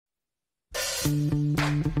Okay,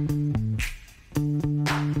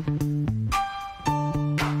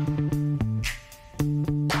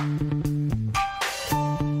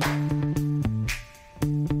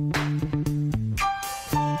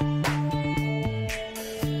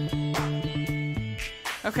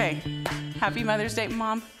 happy Mother's Day,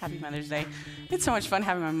 Mom. Happy Mother's Day. It's so much fun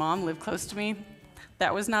having my mom live close to me.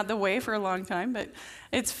 That was not the way for a long time, but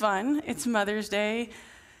it's fun. It's Mother's Day.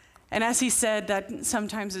 And as he said, that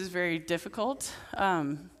sometimes is very difficult,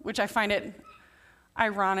 which I find it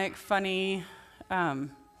ironic, funny,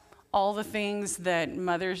 all the things that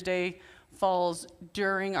Mother's Day falls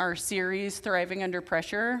during our series, Thriving Under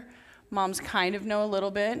Pressure. Moms kind of know a little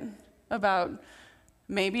bit about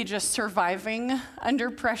maybe just surviving under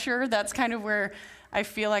pressure. That's kind of where I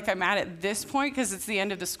feel like I'm at this point, because it's the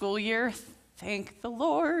end of the school year. Thank the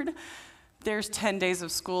Lord. There's 10 days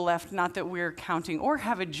of school left, not that we're counting or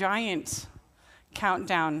have a giant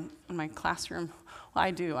countdown in my classroom. Well, I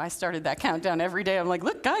do. I started that countdown every day. I'm like,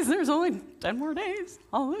 look, guys, there's only 10 more days.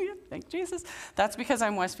 Hallelujah. Thank Jesus. That's because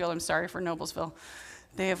I'm Westfield. I'm sorry for Noblesville.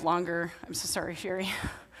 They have longer. I'm so sorry, Sherry.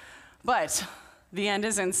 But the end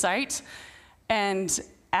is in sight. And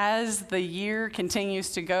as the year continues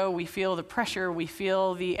to go, we feel the pressure. We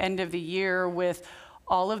feel the end of the year with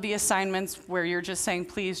all of the assignments where you're just saying,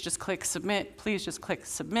 please just click submit, please just click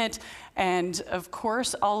submit. And of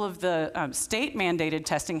course, all of the state mandated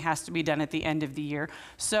testing has to be done at the end of the year.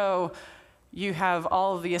 So you have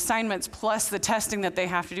all of the assignments plus the testing that they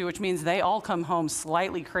have to do, which means they all come home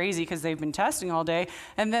slightly crazy because they've been testing all day.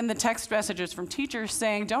 And then the text messages from teachers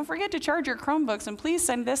saying, don't forget to charge your Chromebooks, and please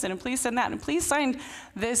send this in, and please send that, and please sign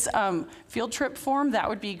this field trip form. That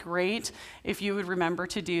would be great if you would remember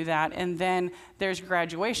to do that. And then there's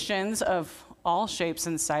graduations of all shapes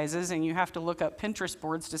and sizes, and you have to look up Pinterest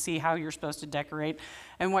boards to see how you're supposed to decorate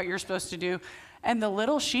and what you're supposed to do. And the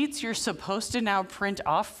little sheets you're supposed to now print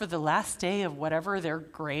off for the last day of whatever their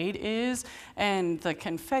grade is, and the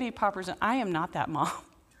confetti poppers. And I am not that mom.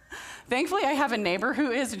 Thankfully, I have a neighbor who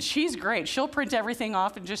is, and she's great. She'll print everything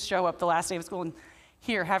off and just show up the last day of school and,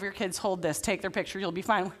 here, have your kids hold this, take their picture, you'll be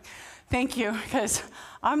fine. Thank you, because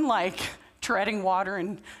I'm like treading water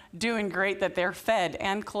and doing great that they're fed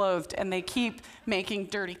and clothed, and they keep making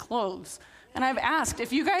dirty clothes. And I've asked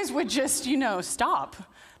if you guys would just, stop.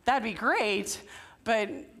 That'd be great, but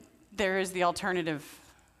there is the alternative,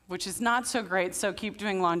 which is not so great. So keep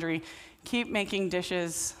doing laundry, keep making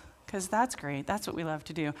dishes, because that's great. That's what we love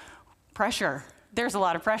to do. Pressure. There's a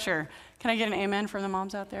lot of pressure. Can I get an amen from the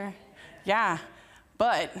moms out there? Yeah,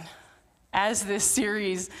 but as this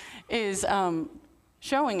series is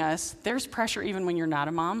showing us, there's pressure even when you're not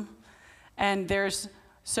a mom. And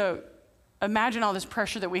so imagine all this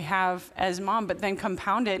pressure that we have as mom, but then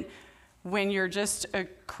compound it when you're just a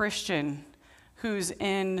Christian who's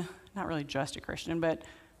in, not really just a Christian, but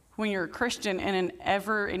when you're a Christian in an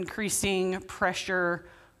ever-increasing pressure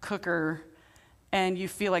cooker, and you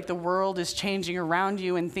feel like the world is changing around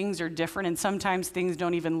you and things are different, and sometimes things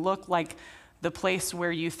don't even look like the place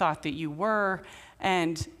where you thought that you were,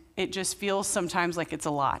 and it just feels sometimes like it's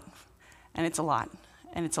a lot, and it's a lot,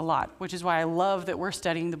 and it's a lot, which is why I love that we're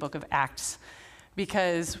studying the book of Acts,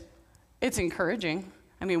 because it's encouraging.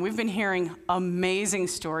 I mean, we've been hearing amazing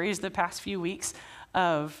stories the past few weeks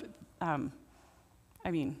of,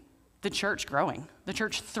 the church growing, the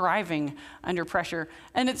church thriving under pressure.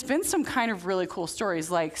 And it's been some kind of really cool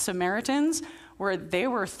stories, like Samaritans, where they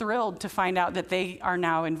were thrilled to find out that they are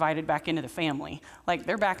now invited back into the family. Like,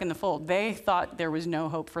 they're back in the fold. They thought there was no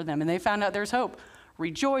hope for them, and they found out there's hope.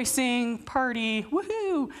 Rejoicing, party,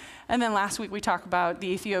 woohoo. And then last week we talked about the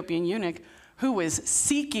Ethiopian eunuch who was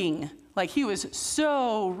seeking. Like, he was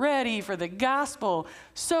so ready for the gospel,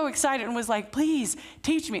 so excited, and was like, please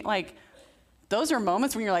teach me. Like, those are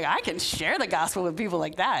moments when you're like, I can share the gospel with people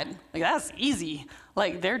like that. Like, that's easy.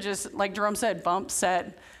 Like, they're just, like Jerome said, bump,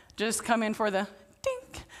 set, just come in for the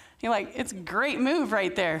dink. You're like, it's a great move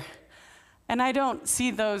right there. And I don't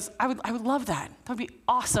see those. I would love that. That would be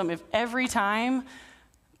awesome if every time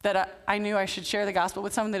that I knew I should share the gospel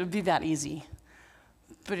with someone, that it would be that easy.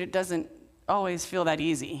 But it doesn't always feel that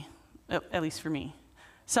easy. At least for me.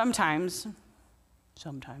 Sometimes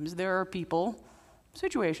there are people,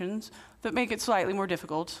 situations, that make it slightly more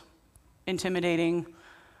difficult, intimidating,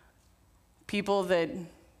 people that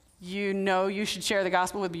you should share the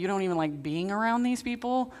gospel with, but you don't even like being around these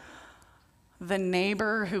people. The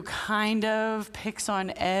neighbor who kind of picks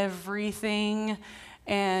on everything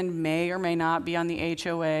and may or may not be on the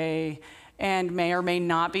HOA, and may or may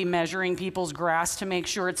not be measuring people's grass to make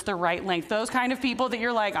sure it's the right length. Those kind of people that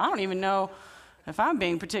you're like, I don't even know if I'm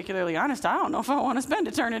being particularly honest, I don't know if I want to spend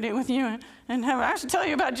eternity with you and have I should tell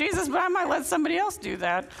you about Jesus, but I might let somebody else do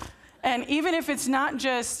that. And even if it's not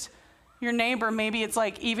just your neighbor, maybe it's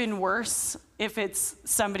like even worse if it's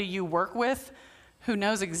somebody you work with who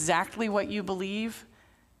knows exactly what you believe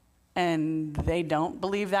and they don't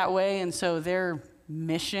believe that way, and so their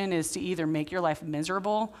mission is to either make your life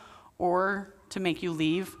miserable or to make you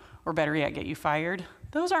leave, or better yet, get you fired.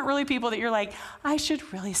 Those aren't really people that you're like, I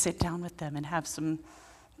should really sit down with them and have some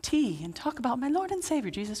tea and talk about my Lord and Savior,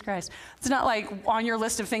 Jesus Christ. It's not like on your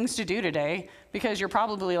list of things to do today, because you're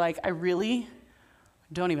probably like, I really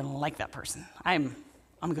don't even like that person. I'm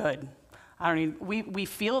good. We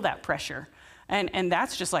feel that pressure. And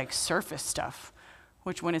that's just like surface stuff,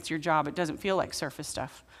 which when it's your job, it doesn't feel like surface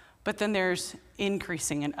stuff. But then there's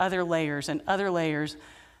increasing and other layers and other layers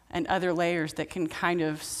and other layers that can kind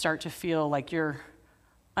of start to feel like you're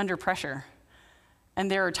under pressure. And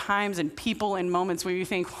there are times and people and moments where you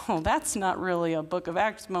think, well, that's not really a Book of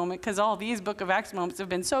Acts moment, because all these Book of Acts moments have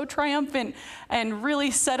been so triumphant and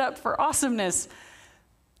really set up for awesomeness.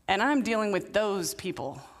 And I'm dealing with those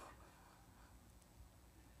people.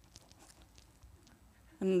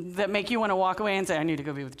 And that make you want to walk away and say, I need to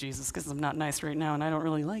go be with Jesus because I'm not nice right now and I don't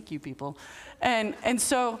really like you people. And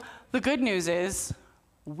so the good news is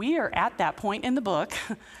we are at that point in the book,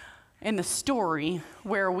 in the story,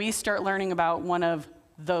 where we start learning about one of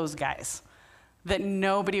those guys that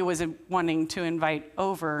nobody was wanting to invite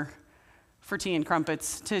over for tea and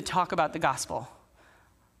crumpets to talk about the gospel.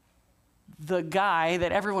 The guy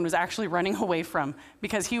that everyone was actually running away from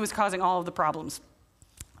because he was causing all of the problems.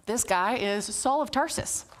 This guy is Saul of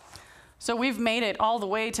Tarsus. So we've made it all the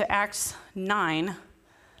way to Acts 9.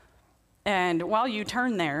 And while you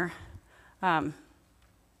turn there, let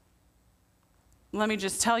me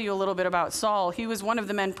just tell you a little bit about Saul. He was one of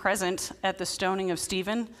the men present at the stoning of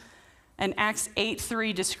Stephen. And Acts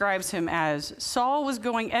 8:3 describes him as, Saul was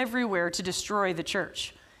going everywhere to destroy the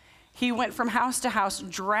church. He went from house to house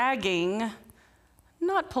dragging,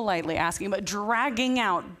 not politely asking, but dragging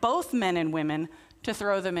out both men and women to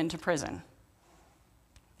throw them into prison.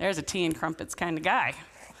 There's a tea and crumpets kind of guy.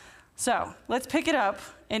 So let's pick it up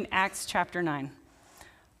in Acts chapter 9.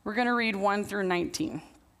 We're going to read 1 through 19.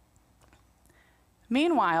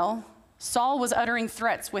 Meanwhile, Saul was uttering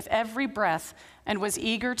threats with every breath and was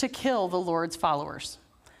eager to kill the Lord's followers.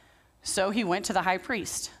 So he went to the high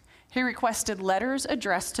priest. He requested letters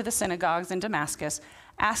addressed to the synagogues in Damascus,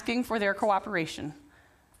 asking for their cooperation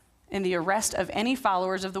in the arrest of any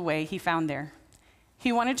followers of the way he found there.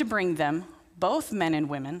 He wanted to bring them, both men and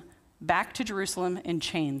women, back to Jerusalem in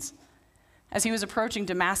chains. As he was approaching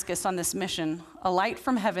Damascus on this mission, a light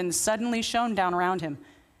from heaven suddenly shone down around him.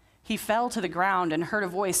 He fell to the ground and heard a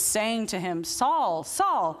voice saying to him, Saul,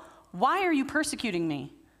 Saul, why are you persecuting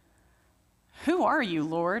me? Who are you,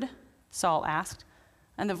 Lord? Saul asked.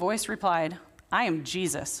 And the voice replied, I am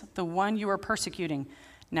Jesus, the one you are persecuting.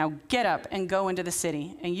 Now get up and go into the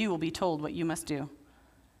city, and you will be told what you must do.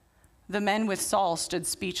 The men with Saul stood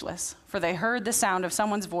speechless, for they heard the sound of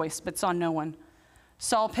someone's voice, but saw no one.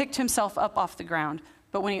 Saul picked himself up off the ground,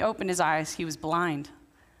 but when he opened his eyes, he was blind.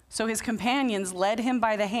 So his companions led him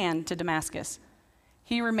by the hand to Damascus.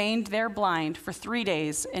 He remained there blind for 3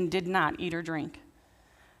 days and did not eat or drink.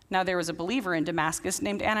 Now there was a believer in Damascus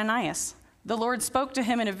named Ananias. The Lord spoke to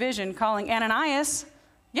him in a vision, calling, Ananias.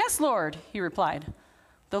 Yes, Lord, he replied.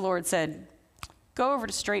 The Lord said, go over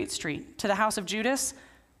to Straight Street, to the house of Judas.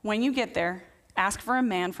 When you get there, ask for a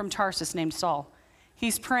man from Tarsus named Saul.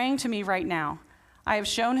 He's praying to me right now. I have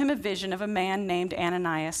shown him a vision of a man named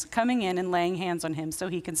Ananias coming in and laying hands on him so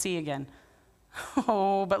he can see again.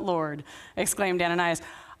 Oh, but Lord, exclaimed Ananias,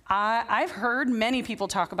 I've heard many people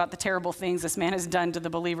talk about the terrible things this man has done to the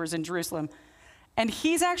believers in Jerusalem. And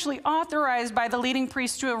he's actually authorized by the leading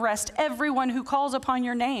priests to arrest everyone who calls upon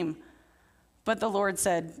your name. But the Lord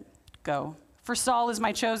said, go, for Saul is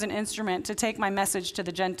my chosen instrument to take my message to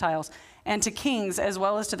the Gentiles and to kings as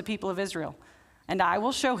well as to the people of Israel. And I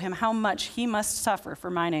will show him how much he must suffer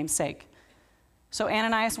for my name's sake. So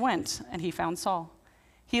Ananias went, and he found Saul.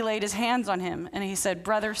 He laid his hands on him, and he said,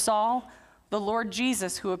 Brother Saul, the Lord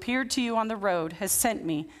Jesus, who appeared to you on the road, has sent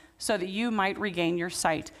me so that you might regain your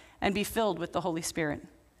sight and be filled with the Holy Spirit.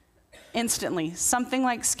 Instantly, something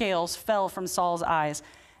like scales fell from Saul's eyes,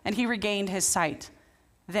 and he regained his sight.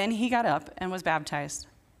 Then he got up and was baptized.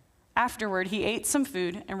 Afterward, he ate some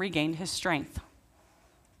food and regained his strength.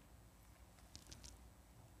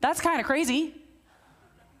 That's kind of crazy.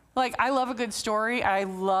 Like, I love a good story. I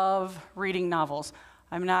love reading novels.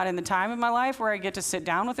 I'm not in the time of my life where I get to sit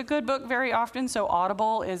down with a good book very often, so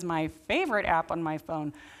Audible is my favorite app on my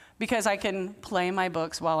phone. because I can play my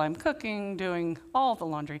books while I'm cooking, doing all the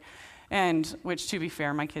laundry, and which, to be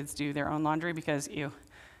fair, my kids do their own laundry because, ew.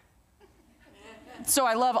 So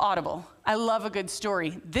I love Audible. I love a good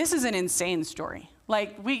story. This is an insane story.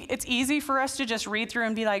 Like, it's easy for us to just read through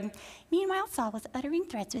and be like, meanwhile, Saul was uttering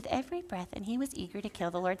threats with every breath, and he was eager to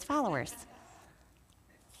kill the Lord's followers.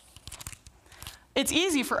 It's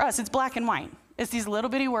easy for us. It's black and white. It's these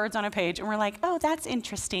little bitty words on a page, and we're like, oh, that's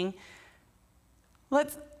interesting.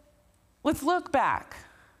 Let's look back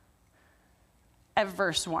at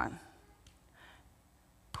verse 1.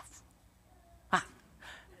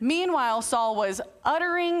 Meanwhile, Saul was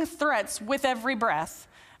uttering threats with every breath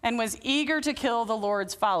and was eager to kill the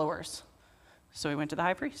Lord's followers. So he went to the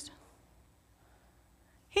high priest.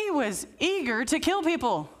 He was eager to kill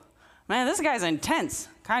people. Man, this guy's intense.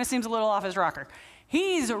 Kind of seems a little off his rocker.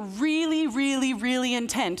 He's really, really, really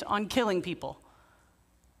intent on killing people.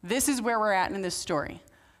 This is where we're at in this story.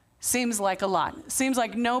 Seems like a lot. Seems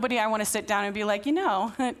like nobody I want to sit down and be like, ding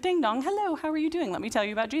dong, hello, how are you doing? Let me tell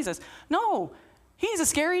you about Jesus. No. He's a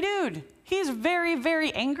scary dude. He's very,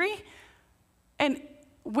 very angry. And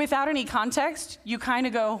without any context, you kind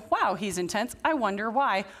of go, wow, he's intense. I wonder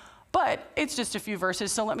why. But it's just a few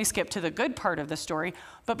verses, so let me skip to the good part of the story.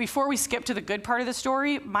 But before we skip to the good part of the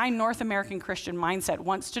story, my North American Christian mindset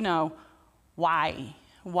wants to know why.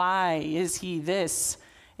 Why is he this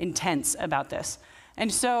intense about this?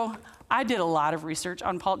 And so I did a lot of research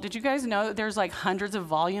on Paul. Did you guys know that there's like hundreds of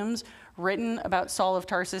volumes written about Saul of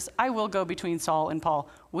Tarsus? I will go between Saul and Paul.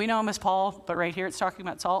 We know him as Paul, but right here it's talking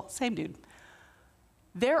about Saul. Same dude.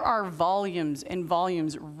 There are volumes and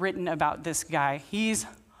volumes written about this guy. He's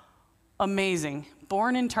amazing.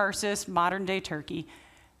 Born in Tarsus, modern day Turkey,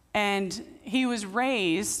 and he was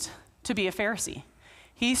raised to be a Pharisee.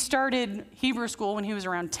 He started Hebrew school when he was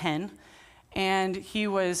around 10, and he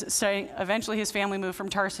was studying. Eventually his family moved from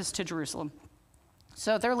Tarsus to Jerusalem.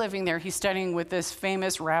 So they're living there. He's studying with this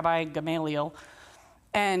famous Rabbi Gamaliel,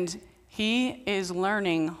 and he is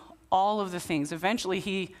learning all of the things. Eventually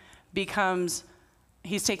he's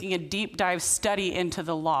taking a deep dive study into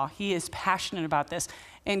the law. He is passionate about this.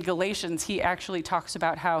 In Galatians, he actually talks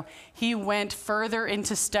about how he went further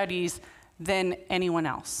into studies than anyone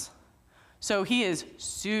else. So he is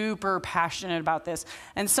super passionate about this.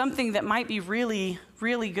 And something that might be really,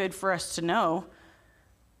 really good for us to know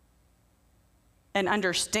and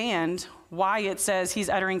understand why it says he's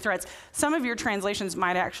uttering threats. Some of your translations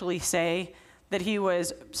might actually say that he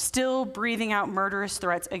was still breathing out murderous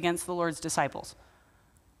threats against the Lord's disciples.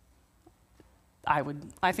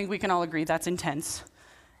 I think we can all agree that's intense.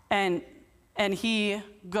 And he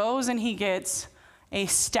goes and he gets a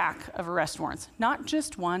stack of arrest warrants. Not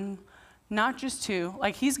just one, not just two.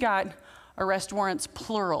 Like, he's got arrest warrants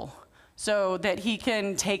plural so that he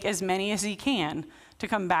can take as many as he can to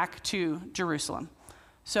come back to Jerusalem.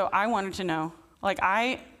 So I wanted to know,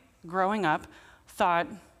 growing up, thought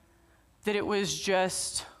that it was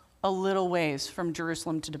just a little ways from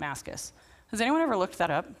Jerusalem to Damascus. Has anyone ever looked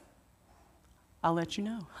that up? I'll let you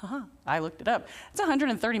know. I looked it up. It's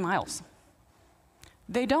 130 miles.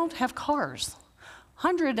 They don't have cars.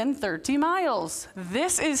 130 miles.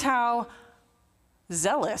 This is how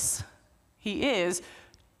zealous he is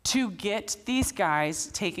to get these guys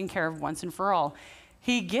taken care of once and for all.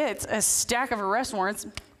 He gets a stack of arrest warrants,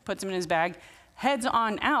 puts them in his bag, heads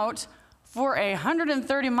on out for a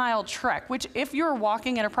 130-mile trek, which if you're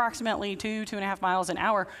walking at approximately 2.5 miles an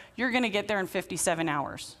hour, you're going to get there in 57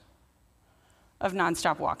 hours of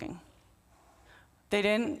nonstop walking. They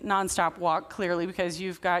didn't nonstop walk, clearly, because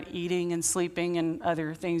you've got eating and sleeping and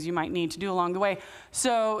other things you might need to do along the way.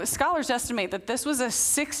 So scholars estimate that this was a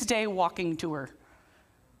 6-day walking tour.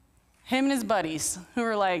 Him and his buddies, who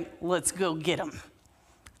were like, let's go get him.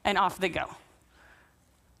 And off they go.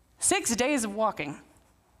 6 days of walking.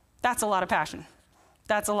 That's a lot of passion.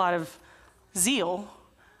 That's a lot of zeal.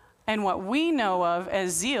 And what we know of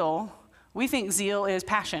as zeal, we think zeal is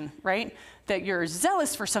passion, right? That you're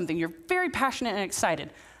zealous for something. You're very passionate and excited.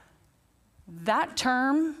 That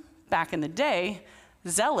term, back in the day,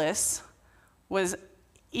 zealous, was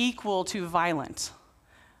equal to violent.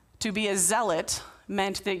 To be a zealot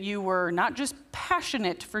meant that you were not just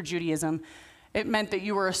passionate for Judaism, it meant that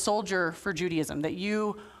you were a soldier for Judaism, that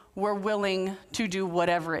you were willing to do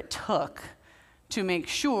whatever it took to make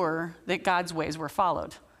sure that God's ways were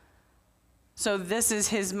followed. So this is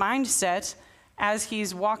his mindset as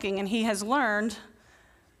he's walking, and he has learned,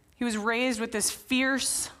 he was raised with this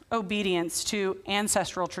fierce obedience to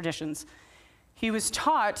ancestral traditions. He was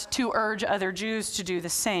taught to urge other Jews to do the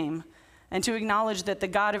same and to acknowledge that the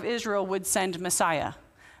God of Israel would send Messiah,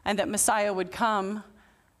 and that Messiah would come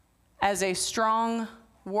as a strong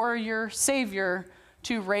warrior savior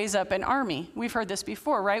to raise up an army. We've heard this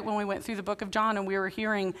before, right? When we went through the book of John and we were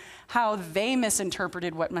hearing how they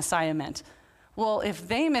misinterpreted what Messiah meant. Well, if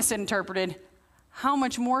they misinterpreted, how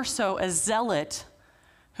much more so a zealot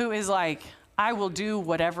who is like, I will do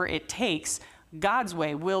whatever it takes. God's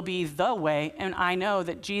way will be the way, and I know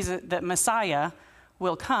that that Messiah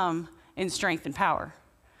will come in strength and power.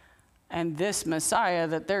 And this Messiah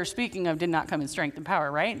that they're speaking of did not come in strength and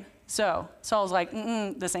power, right? So Saul's like,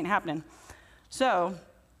 this ain't happening. So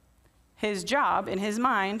his job in his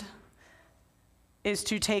mind is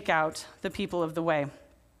to take out the people of the way.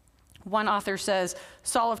 One author says,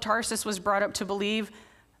 Saul of Tarsus was brought up to believe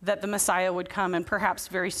that the Messiah would come, and perhaps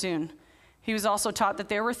very soon. He was also taught that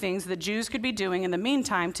there were things that Jews could be doing in the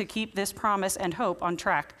meantime to keep this promise and hope on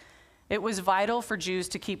track. It was vital for Jews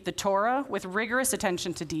to keep the Torah with rigorous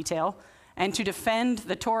attention to detail and to defend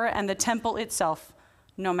the Torah and the temple itself,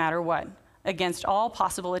 no matter what, against all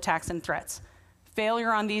possible attacks and threats.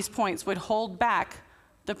 Failure on these points would hold back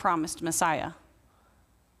the promised Messiah.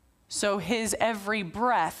 So his every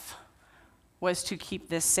breath was to keep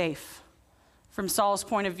this safe. From Saul's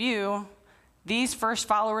point of view, these first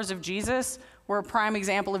followers of Jesus were a prime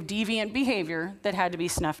example of deviant behavior that had to be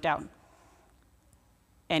snuffed out.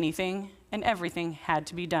 Anything and everything had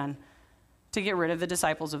to be done to get rid of the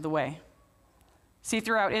disciples of the way. See,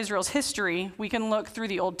 throughout Israel's history, we can look through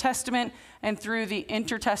the Old Testament and through the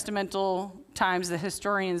intertestamental times, the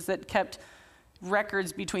historians that kept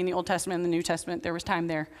records between the Old Testament and the New Testament. There was time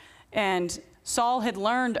there. And Saul had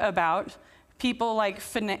learned about people like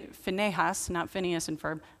Phinehas, not Phineas and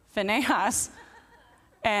Ferb, Phinehas.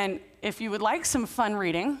 And if you would like some fun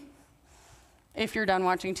reading, if you're done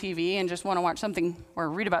watching TV and just want to watch something or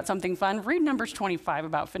read about something fun, read Numbers 25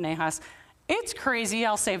 about Phinehas. It's crazy.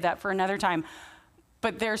 I'll save that for another time.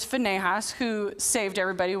 But there's Phinehas, who saved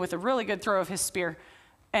everybody with a really good throw of his spear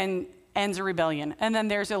and ends a rebellion. And then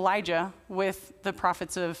there's Elijah with the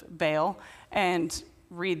prophets of Baal, and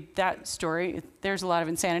read that story. There's a lot of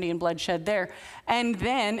insanity and bloodshed there. And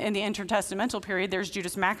then in the intertestamental period, there's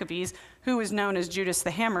Judas Maccabees, who is known as Judas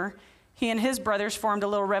the Hammer. He and his brothers formed a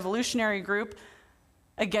little revolutionary group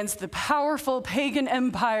against the powerful pagan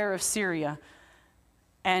empire of Syria.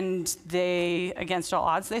 And they, against all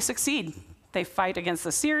odds, they succeed. They fight against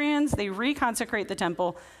the Syrians, they reconsecrate the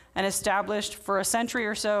temple, and established for a century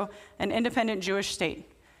or so an independent Jewish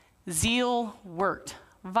state. Zeal worked.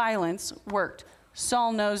 Violence worked.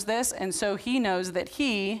 Saul knows this, and so he knows that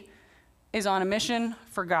he is on a mission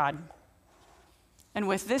for God. And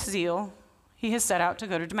with this zeal, he has set out to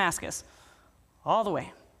go to Damascus, all the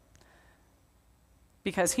way,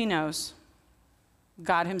 because he knows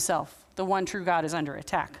God himself, the one true God, is under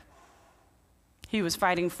attack. He was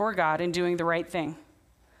fighting for God and doing the right thing.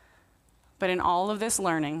 But in all of this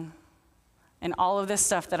learning and all of this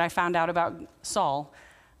stuff that I found out about Saul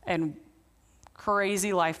and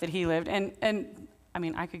crazy life that he lived, and I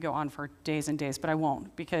mean, I could go on for days and days, but I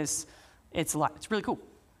won't, because it's a lot. It's really cool.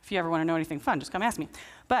 If you ever want to know anything fun, just come ask me.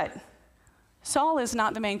 But Saul is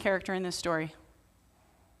not the main character in this story.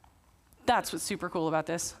 That's what's super cool about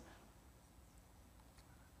this.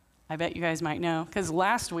 I bet you guys might know, because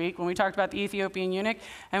last week when we talked about the Ethiopian eunuch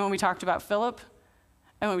and when we talked about Philip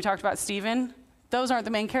and when we talked about Stephen, those aren't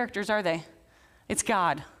the main characters, are they? It's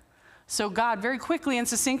God. So God very quickly and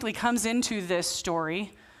succinctly comes into this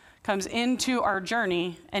story, comes into our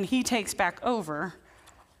journey, and he takes back over.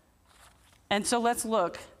 And so let's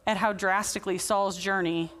look at how drastically Saul's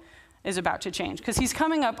journey is about to change, because he's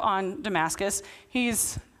coming up on Damascus.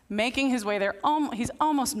 He's making his way there. He's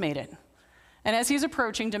almost made it. And as he's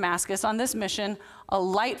approaching Damascus on this mission, a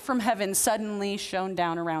light from heaven suddenly shone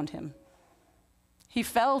down around him. He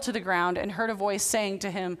fell to the ground and heard a voice saying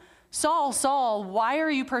to him, "Saul, Saul, why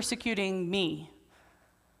are you persecuting me?"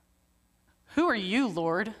 "Who are you,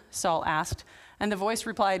 Lord?" Saul asked. And the voice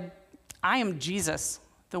replied, "I am Jesus,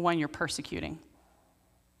 the one you're persecuting."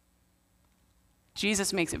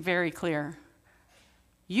 Jesus makes it very clear.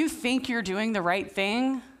 You think you're doing the right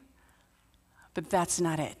thing, but that's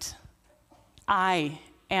not it. I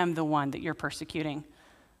am the one that you're persecuting.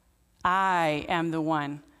 I am the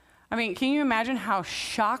one. I mean, can you imagine how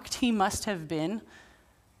shocked he must have been?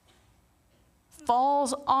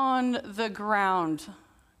 Falls on the ground,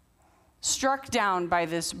 struck down by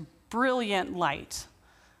this brilliant light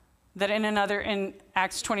that in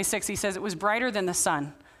Acts 26, he says it was brighter than the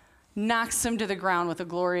sun, knocks him to the ground with the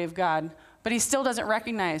glory of God, but he still doesn't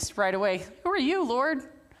recognize right away. Who are you, Lord?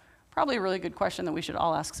 Probably a really good question that we should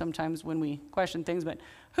all ask sometimes when we question things, but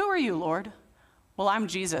who are you, Lord? well, I'm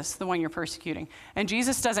Jesus, the one you're persecuting. And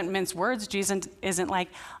Jesus doesn't mince words. Jesus isn't like,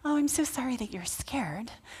 oh, I'm so sorry that you're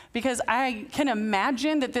scared. Because I can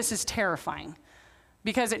imagine that this is terrifying.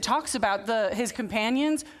 Because it talks about his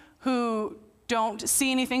companions who don't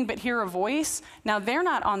see anything but hear a voice. Now, they're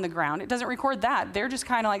not on the ground. It doesn't record that. They're just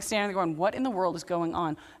kind of like standing there going, what in the world is going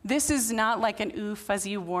on? This is not like an ooh,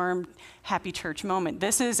 fuzzy, warm, happy church moment.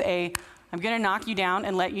 This is I'm going to knock you down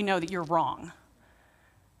and let you know that you're wrong.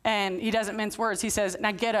 And he doesn't mince words. He says,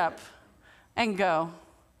 now get up and go,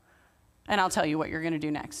 and I'll tell you what you're going to do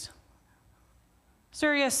next.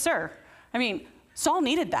 Serious, sir. I mean, Saul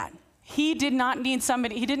needed that. He did not need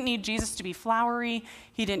somebody, he didn't need Jesus to be flowery.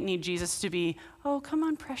 He didn't need Jesus to be, oh, come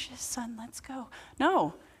on, precious son, let's go.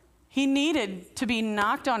 No, he needed to be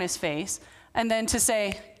knocked on his face and then to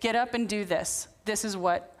say, get up and do this. This is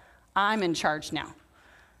what I'm in charge now.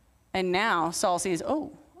 And now Saul sees,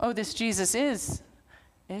 oh, this Jesus is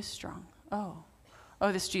strong. Oh,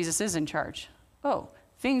 this Jesus is in charge. Oh,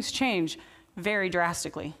 things change very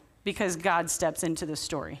drastically because God steps into this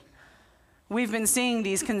story. We've been seeing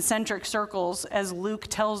these concentric circles as Luke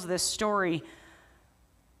tells this story,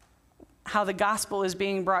 how the gospel is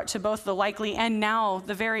being brought to both the likely and now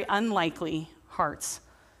the very unlikely hearts.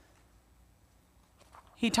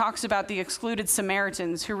 He talks about the excluded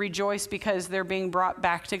Samaritans who rejoice because they're being brought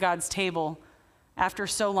back to God's table after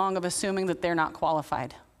so long of assuming that they're not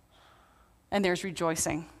qualified. And there's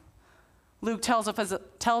rejoicing. Luke tells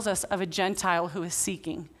us of a Gentile who is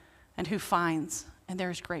seeking and who finds, and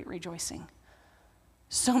there's great rejoicing.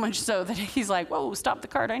 So much so that he's like, whoa, stop the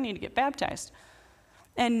cart, I need to get baptized.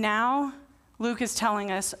 And now Luke is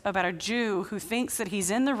telling us about a Jew who thinks that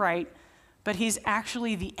he's in the right, but he's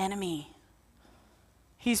actually the enemy.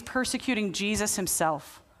 He's persecuting Jesus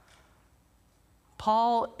himself.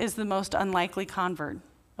 Paul is the most unlikely convert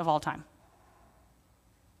of all time.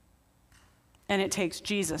 And it takes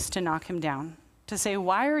Jesus to knock him down, to say,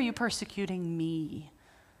 why are you persecuting me?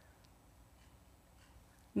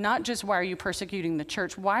 Not just why are you persecuting the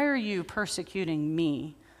church, why are you persecuting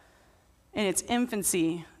me? In its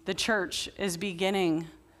infancy, the church is beginning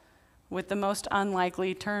with the most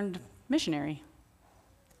unlikely turned missionary.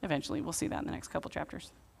 Eventually, we'll see that in the next couple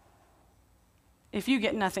chapters. If you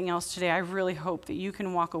get nothing else today, I really hope that you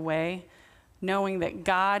can walk away knowing that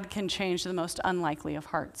God can change the most unlikely of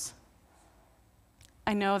hearts.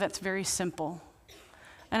 I know that's very simple.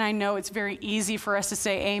 And I know it's very easy for us to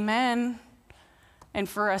say amen and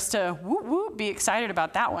for us to whoop, whoop, be excited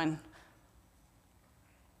about that one.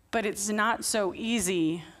 But it's not so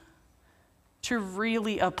easy to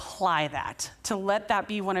really apply that, to let that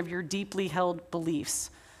be one of your deeply held beliefs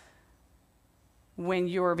when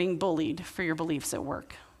you're being bullied for your beliefs at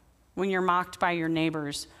work, when you're mocked by your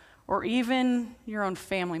neighbors, or even your own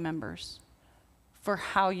family members for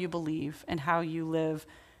how you believe and how you live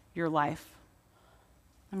your life.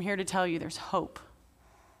 I'm here to tell you there's hope.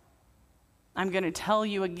 I'm going to tell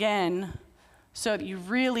you again so that you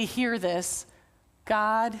really hear this.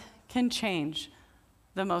 God can change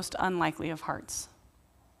the most unlikely of hearts.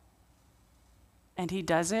 And he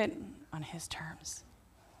does it on his terms.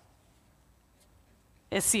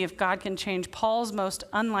 See, if God can change Paul's most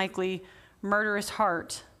unlikely, murderous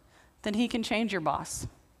heart, then he can change your boss,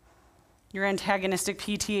 your antagonistic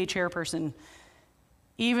PTA chairperson,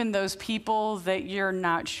 even those people that you're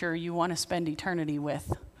not sure you want to spend eternity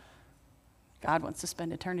with. God wants to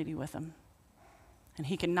spend eternity with them. And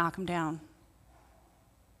he can knock them down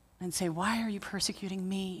and say, why are you persecuting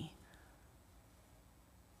me?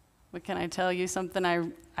 But can I tell you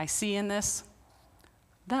something I see in this?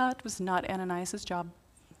 That was not Ananias' job.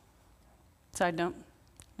 Side note,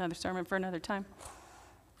 another sermon for another time.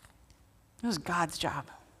 It was God's job.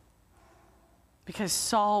 Because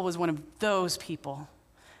Saul was one of those people,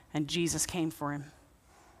 and Jesus came for him.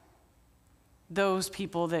 Those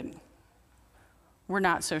people that we're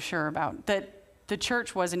not so sure about, that the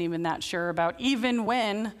church wasn't even that sure about, even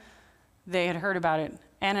when they had heard about it.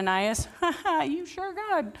 Ananias, you sure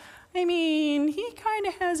God? I mean, he kind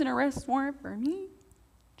of has an arrest warrant for me.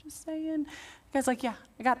 Just saying. The guy's like, yeah,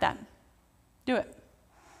 I got that. Do it.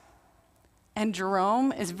 And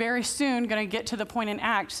Jerome is very soon going to get to the point in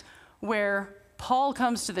Acts where Paul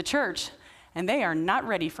comes to the church and they are not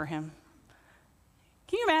ready for him.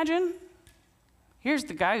 Can you imagine? Here's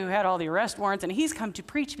the guy who had all the arrest warrants and he's come to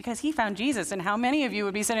preach because he found Jesus. And how many of you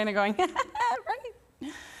would be sitting there going,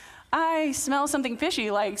 right? I smell something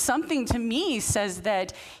fishy, like something to me says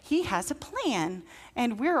that he has a plan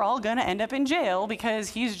and we're all going to end up in jail because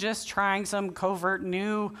he's just trying some covert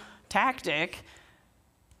new tactic.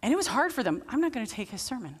 And it was hard for them. I'm not going to take his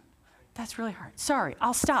sermon. That's really hard. Sorry,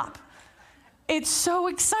 I'll stop. it's so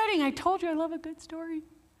exciting. I told you I love a good story.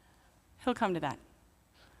 He'll come to that.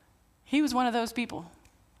 He was one of those people,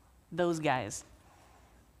 those guys.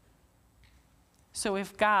 So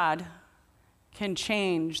if God can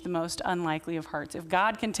change the most unlikely of hearts, if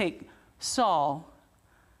God can take Saul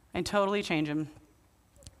and totally change him,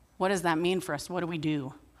 what does that mean for us? What do we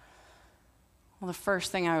do? Well, the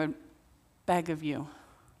first thing I would beg of you,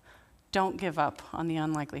 don't give up on the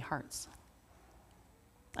unlikely hearts.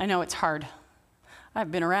 I know it's hard.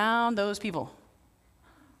 I've been around those people.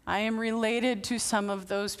 I am related to some of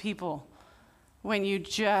those people when you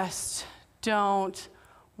just don't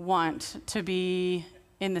want to be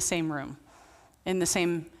in the same room, in the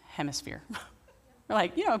same hemisphere. We're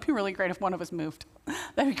like, it'd be really great if one of us moved.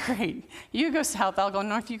 That'd be great. You go south, I'll go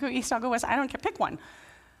north. You go east, I'll go west. I don't care. Pick one.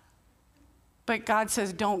 But God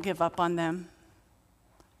says, don't give up on them.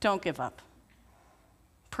 Don't give up.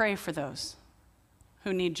 Pray for those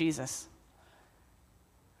who need Jesus.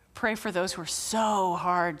 Pray for those who are so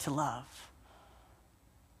hard to love.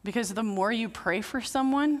 Because the more you pray for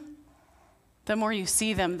someone, the more you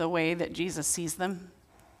see them the way that Jesus sees them,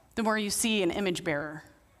 the more you see an image bearer,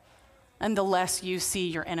 and the less you see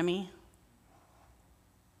your enemy.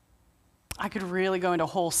 I could really go into a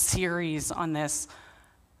whole series on this.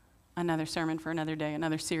 Another sermon for another day,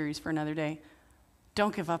 another series for another day.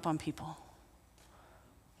 Don't give up on people.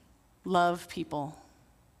 Love people.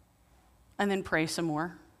 And then pray some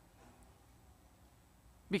more.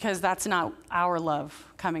 Because that's not our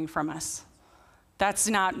love coming from us. That's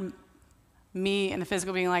not me in the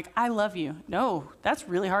physical being like, I love you. No, that's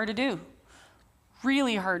really hard to do.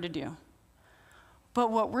 Really hard to do.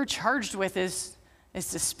 But what we're charged with is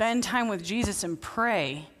to spend time with Jesus and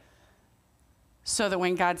pray so that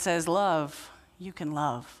when God says love, you can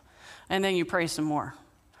love. And then you pray some more.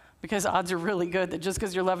 Because odds are really good that just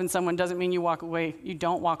because you're loving someone doesn't mean you walk away. You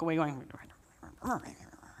don't walk away going,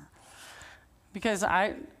 because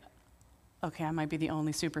I might be the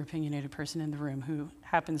only super opinionated person in the room who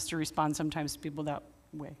happens to respond sometimes to people that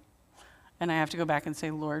way. And I have to go back and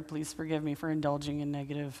say, Lord, please forgive me for indulging in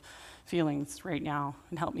negative feelings right now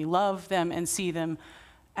and help me love them and see them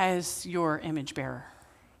as your image bearer.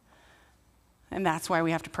 And that's why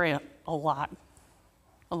we have to pray a lot.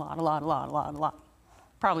 A lot.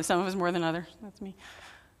 Probably some of us more than others. That's me.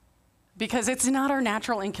 Because it's not our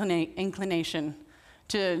natural inclination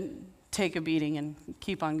to take a beating and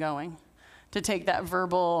keep on going. To take that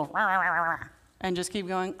verbal and just keep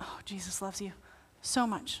going, oh, Jesus loves you so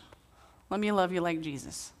much. Let me love you like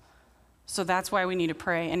Jesus. So that's why we need to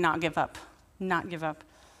pray and not give up. Not give up.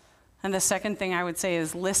 And the second thing I would say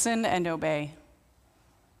is listen and obey.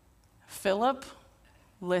 Philip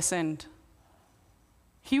listened.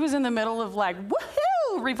 He was in the middle of like,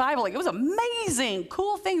 woohoo, revival. Like, it was amazing.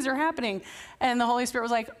 Cool things are happening. And the Holy Spirit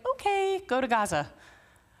was like, okay, go to Gaza.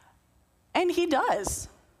 And he does.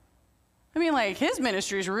 I mean, like, his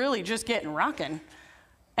ministry is really just getting rocking.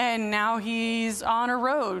 And now he's on a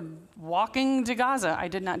road walking to Gaza. I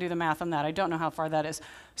did not do the math on that. I don't know how far that is.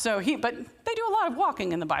 But they do a lot of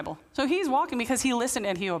walking in the Bible. So he's walking because he listened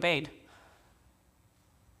and he obeyed.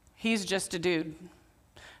 He's just a dude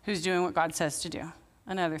who's doing what God says to do.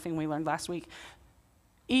 Another thing we learned last week.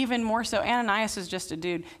 Even more so, Ananias is just a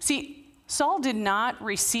dude. See, Saul did not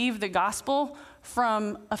receive the gospel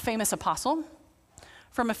from a famous apostle,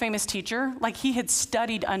 from a famous teacher. Like, he had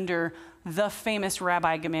studied under the famous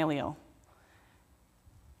Rabbi Gamaliel.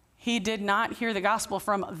 He did not hear the gospel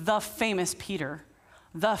from the famous Peter,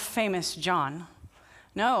 the famous John.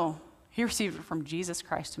 No, he received it from Jesus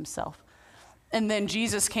Christ himself. And then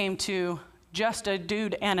Jesus came to just a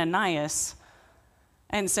dude, Ananias,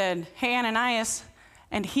 and said, hey, Ananias.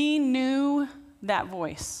 And he knew that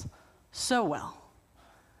voice so well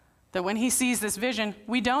that when he sees this vision,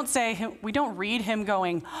 we don't read him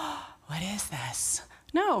going, oh, what is this?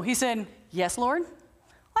 No, he said, yes, Lord.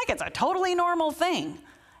 Like, it's a totally normal thing.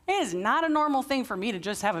 It is not a normal thing for me to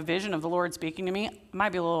just have a vision of the Lord speaking to me. I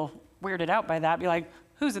might be a little weirded out by that, be like,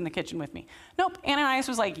 who's in the kitchen with me? Nope, Ananias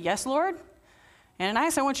was like, yes, Lord.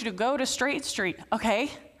 Ananias, I want you to go to Straight Street.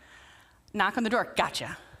 Okay. Knock on the door.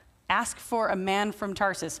 Gotcha. Ask for a man from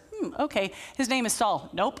Tarsus. Okay. His name is Saul.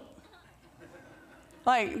 Nope.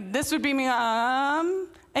 Like, this would be me. And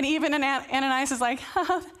even Ananias is like,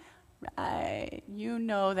 right, you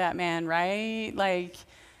know that man, right? Like,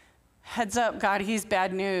 heads up, God, he's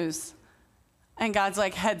bad news. And God's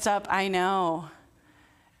like, heads up, I know.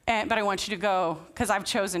 But I want you to go because I've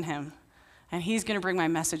chosen him. And he's going to bring my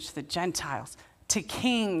message to the Gentiles, to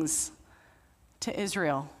kings, to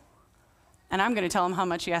Israel. And I'm going to tell him how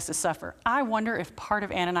much he has to suffer. I wonder if part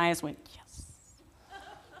of Ananias went, yes.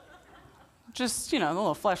 Just, the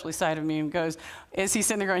little fleshly side of me goes, is he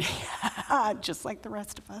sitting there going, yeah, just like the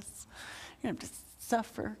rest of us? You have to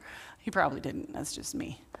suffer. He probably didn't. That's just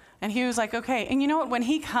me. And he was like, okay. And you know what? When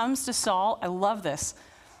he comes to Saul, I love this.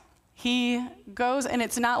 He goes, and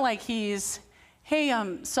it's not like he's, hey,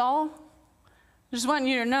 Saul, just wanting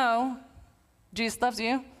you to know, Jesus loves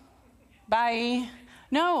you. Bye.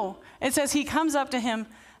 No, it says he comes up to him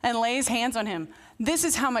and lays hands on him. This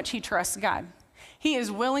is how much he trusts God. He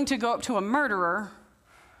is willing to go up to a murderer,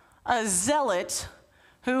 a zealot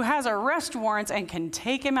who has arrest warrants and can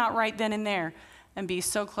take him out right then and there and be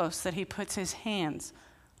so close that he puts his hands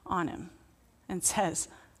on him and says,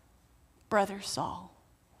 Brother Saul.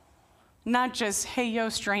 Not just, hey, yo,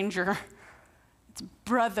 stranger. It's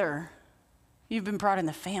brother. You've been brought in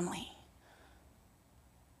the family.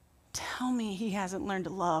 Tell me he hasn't learned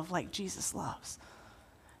to love like Jesus loves.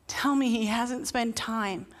 Tell me he hasn't spent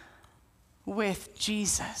time with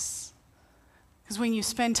Jesus. Because when you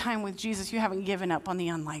spend time with Jesus, you haven't given up on the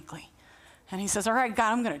unlikely. And he says, all right,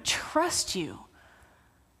 God, I'm going to trust you.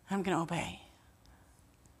 I'm going to obey.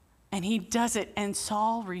 And he does it, and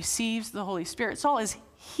Saul receives the Holy Spirit. Saul is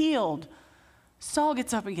healed. Saul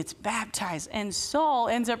gets up and gets baptized, and Saul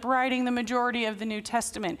ends up writing the majority of the New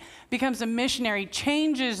Testament, becomes a missionary,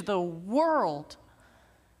 changes the world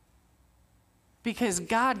because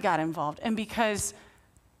God got involved and because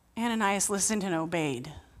Ananias listened and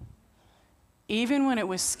obeyed, even when it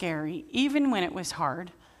was scary, even when it was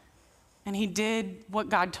hard, and he did what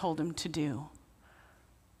God told him to do.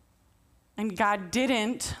 And God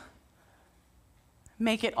didn't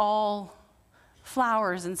make it all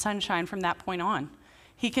flowers and sunshine from that point on.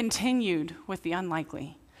 He continued with the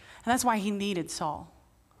unlikely. And that's why he needed Saul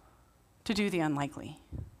to do the unlikely.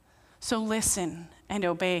 So listen and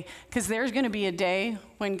obey, because there's going to be a day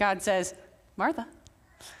when God says, Martha,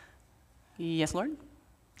 yes, Lord,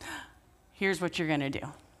 here's what you're going to do.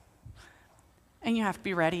 And you have to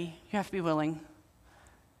be ready. You have to be willing.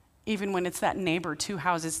 Even when it's that neighbor 2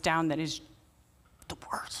 houses down that is the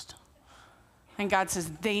worst. And God says,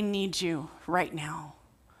 they need you right now.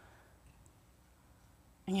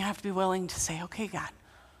 And you have to be willing to say, okay, God,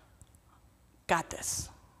 got this.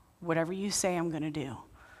 Whatever you say, I'm going to do.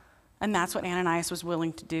 And that's what Ananias was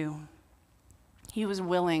willing to do. He was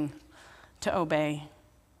willing to obey.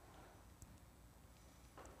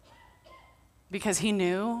 Because he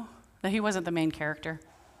knew that he wasn't the main character.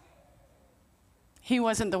 He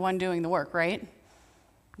wasn't the one doing the work, right?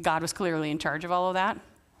 God was clearly in charge of all of that.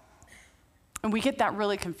 And we get that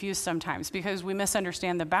really confused sometimes because we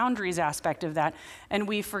misunderstand the boundaries aspect of that, and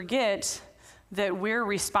we forget that we're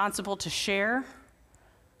responsible to share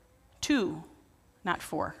to, not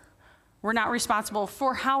for. We're not responsible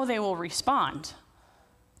for how they will respond.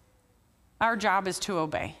 Our job is to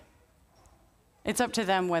obey. It's up to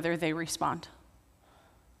them whether they respond.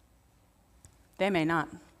 They may not.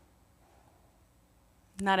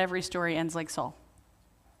 Not every story ends like Saul.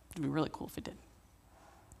 It'd be really cool if it did.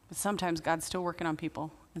 But sometimes God's still working on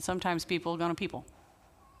people, and sometimes people are going to people.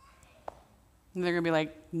 And they're going to be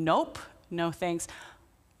like, nope, no thanks.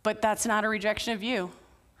 But that's not a rejection of you.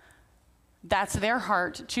 That's their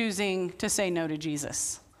heart choosing to say no to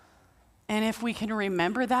Jesus. And if we can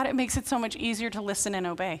remember that, it makes it so much easier to listen and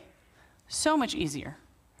obey. So much easier.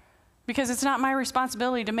 Because it's not my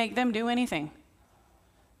responsibility to make them do anything.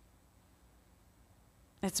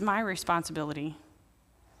 It's my responsibility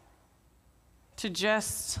to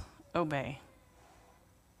just obey.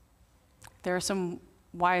 There are some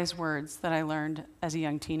wise words that I learned as a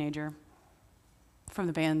young teenager from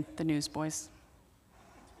the band The Newsboys.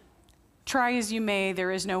 Try as you may,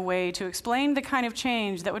 there is no way to explain the kind of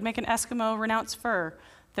change that would make an Eskimo renounce fur,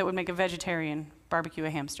 that would make a vegetarian barbecue a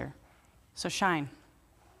hamster. So shine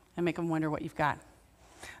and make them wonder what you've got.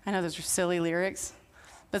 I know those are silly lyrics,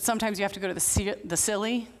 but sometimes you have to go to the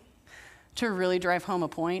silly to really drive home a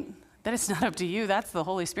point. That it's not up to you. That's the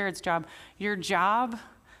Holy Spirit's job. Your job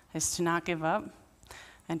is to not give up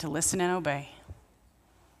and to listen and obey.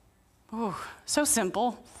 Ooh, so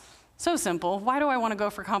simple. So simple. Why do I want to go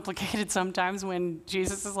for complicated sometimes when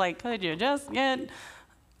Jesus is like, could you just get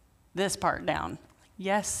this part down?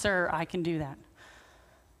 Yes, sir, I can do that.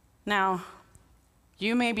 Now,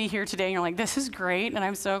 you may be here today and you're like, this is great, and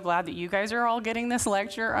I'm so glad that you guys are all getting this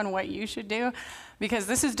lecture on what you should do, because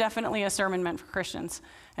this is definitely a sermon meant for Christians.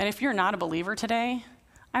 And if you're not a believer today,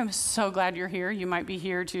 I'm so glad you're here. You might be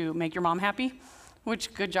here to make your mom happy,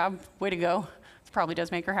 which, good job, way to go. It probably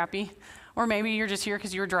does make her happy. Or maybe you're just here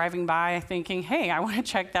because you were driving by thinking, hey, I want to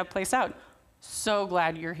check that place out. So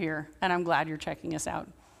glad you're here, and I'm glad you're checking us out.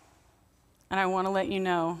 And I want to let you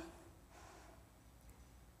know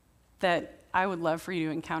that I would love for you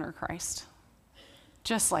to encounter Christ.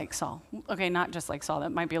 just like Saul. Okay, not just like Saul.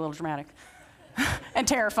 That might be a little dramatic and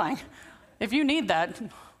terrifying. If you need that,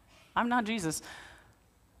 I'm not Jesus.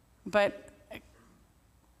 But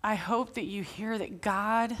I hope that you hear that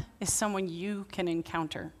God is someone you can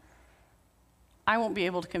encounter. I won't be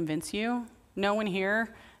able to convince you. No one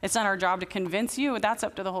here. It's not our job to convince you. That's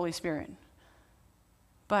up to the Holy Spirit.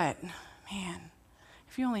 But, man,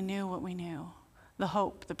 if you only knew what we knew, the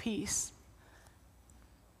hope, the peace.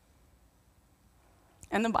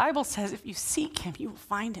 And the Bible says if you seek him, you will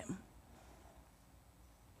find him.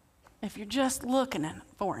 If you're just looking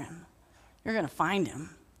for him, you're going to find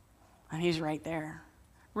him. And he's right there,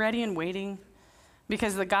 ready and waiting,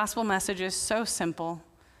 because the gospel message is so simple.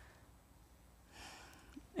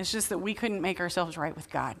 It's just that we couldn't make ourselves right with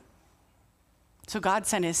God. So God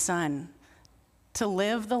sent his son to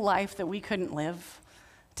live the life that we couldn't live,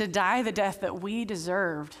 to die the death that we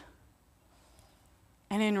deserved,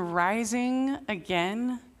 and in rising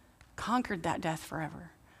again, conquered that death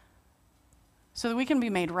forever. So that we can be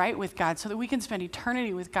made right with God, so that we can spend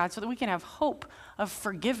eternity with God, so that we can have hope of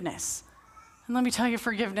forgiveness. And let me tell you,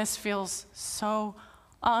 forgiveness feels so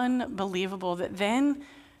unbelievable that then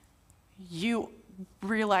you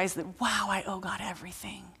realize that, wow, I owe God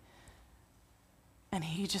everything. And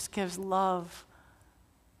he just gives love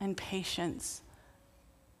and patience.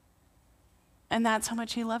 And that's how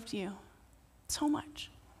much he loved you. So much.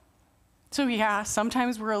 So yeah,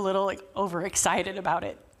 sometimes we're a little overexcited about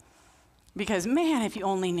it. Because man, if you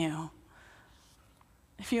only knew.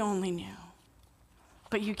 If you only knew.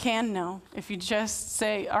 But you can know if you just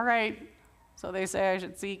say, all right, so they say I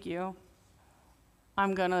should seek you.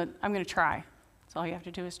 I'm gonna try. That's all you have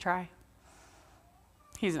to do is try.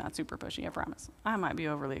 He's not super pushy, I promise. I might be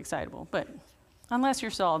overly excitable, but unless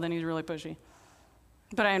you're Saul, then he's really pushy.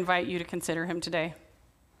 But I invite you to consider him today.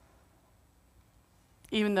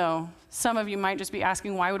 Even though some of you might just be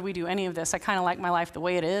asking, why would we do any of this? I kind of like my life the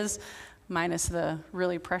way it is, minus the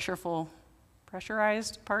really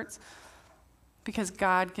pressurized parts, because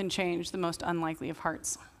God can change the most unlikely of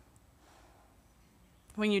hearts.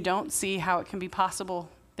 When you don't see how it can be possible,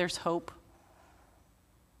 there's hope.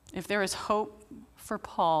 If there is hope for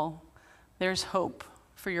Paul, there's hope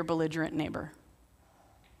for your belligerent neighbor.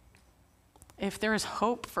 If there is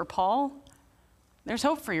hope for Paul, there's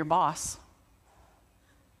hope for your boss.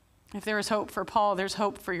 If there is hope for Paul, there's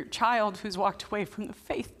hope for your child who's walked away from the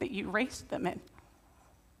faith that you raised them in.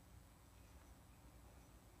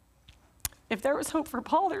 If there was hope for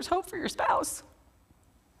Paul, there's hope for your spouse.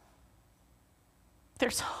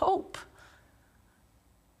 There's hope.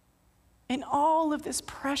 In all of this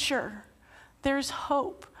pressure, there's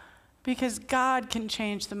hope because God can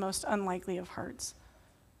change the most unlikely of hearts.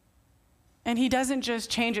 And he doesn't just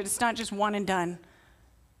change it. It's not just one and done.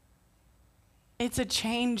 It's a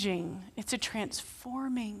changing. It's a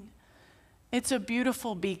transforming. It's a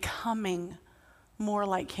beautiful becoming more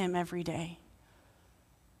like him every day.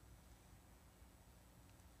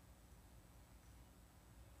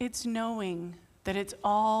 It's knowing that it's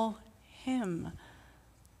all him.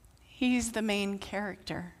 He's the main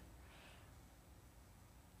character.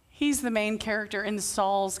 He's the main character in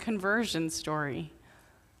Saul's conversion story.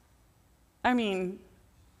 I mean,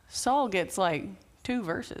 Saul gets 2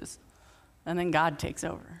 verses, and then God takes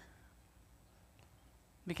over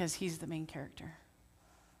because he's the main character.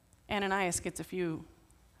 Ananias gets a few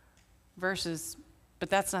verses, but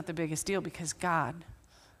that's not the biggest deal because God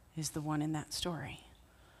is the one in that story.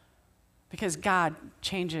 Because God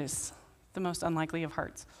changes the most unlikely of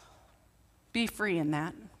hearts. Be free in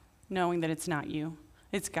that, knowing that it's not you,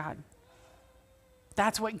 it's God.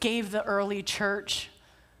 That's what gave the early church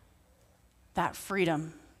that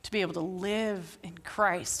freedom to be able to live in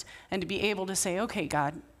Christ and to be able to say, okay,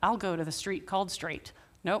 God, I'll go to the street called straight.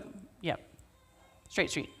 Nope, yep, straight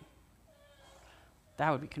street.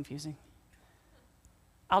 That would be confusing.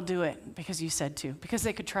 I'll do it because you said to, because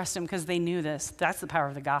they could trust him because they knew this. That's the power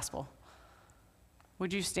of the gospel.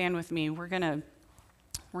 Would you stand with me? We're gonna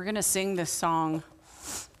sing this song,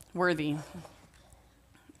 Worthy.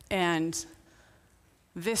 And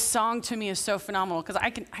this song to me is so phenomenal because I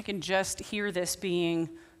can just hear this being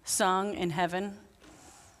sung in heaven.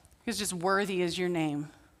 Because just worthy is your name.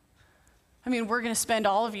 I mean, we're going to spend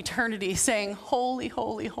all of eternity saying, holy,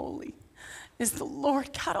 holy, holy is the Lord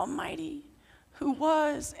God Almighty, who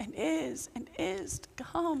was and is to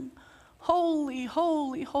come. Holy,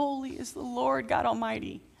 holy, holy is the Lord God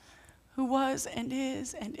Almighty, who was and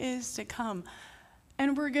is to come.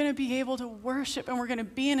 And we're going to be able to worship and we're going to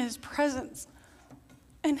be in his presence.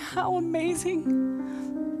 And how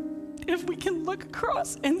amazing if we can look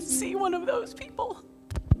across and see one of those people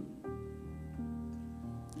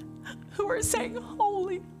who are saying,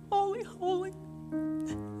 holy, holy, holy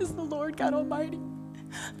is the Lord God Almighty,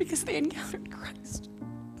 because they encountered Christ,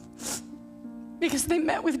 because they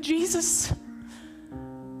met with Jesus,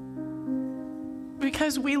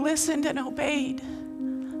 because we listened and obeyed,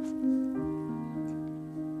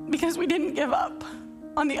 because we didn't give up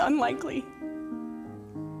on the unlikely.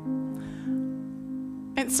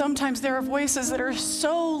 And sometimes there are voices that are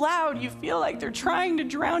so loud you feel like they're trying to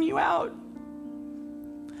drown you out.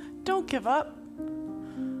 Don't give up.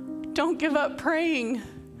 Don't give up praying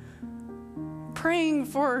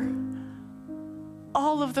for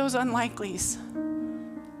all of those unlikelies.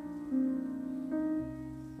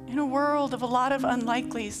 In a world of a lot of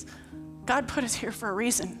unlikelies, God put us here for a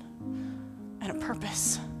reason and a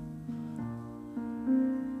purpose,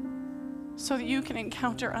 so that you can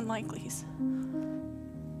encounter unlikelies.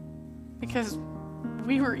 Because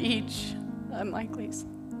we were each unlikelies.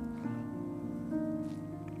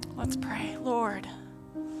 Let's pray. Lord,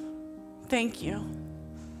 thank you.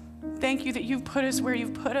 Thank you that you've put us where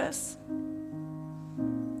you've put us.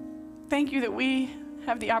 Thank you that we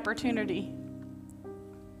have the opportunity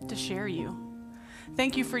to share you.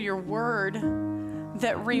 Thank you for your word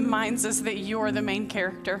that reminds us that you're the main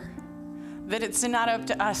character, that it's not up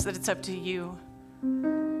to us, that it's up to you.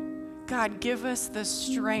 God, give us the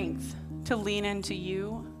strength to lean into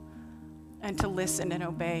you and to listen and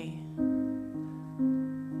obey.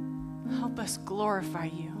 Help us glorify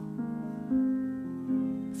you.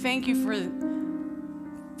 Thank you for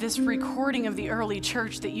this recording of the early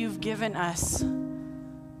church that you've given us,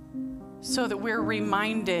 so that we're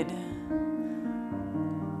reminded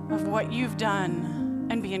of what you've done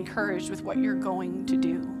and be encouraged with what you're going to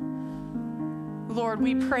do. Lord,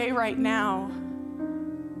 we pray right now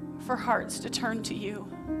for hearts to turn to you.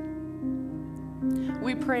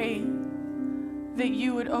 We pray that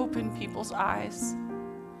you would open people's eyes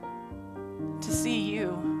to see you,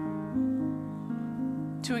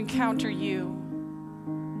 to encounter you,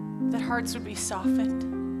 that hearts would be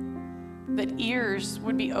softened, that ears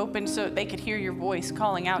would be opened so that they could hear your voice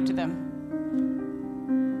calling out to them.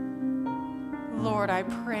 Lord, I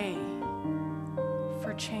pray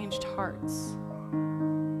for changed hearts,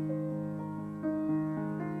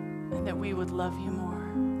 and that we would love you more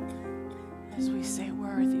as we say,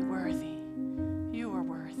 worthy, worthy.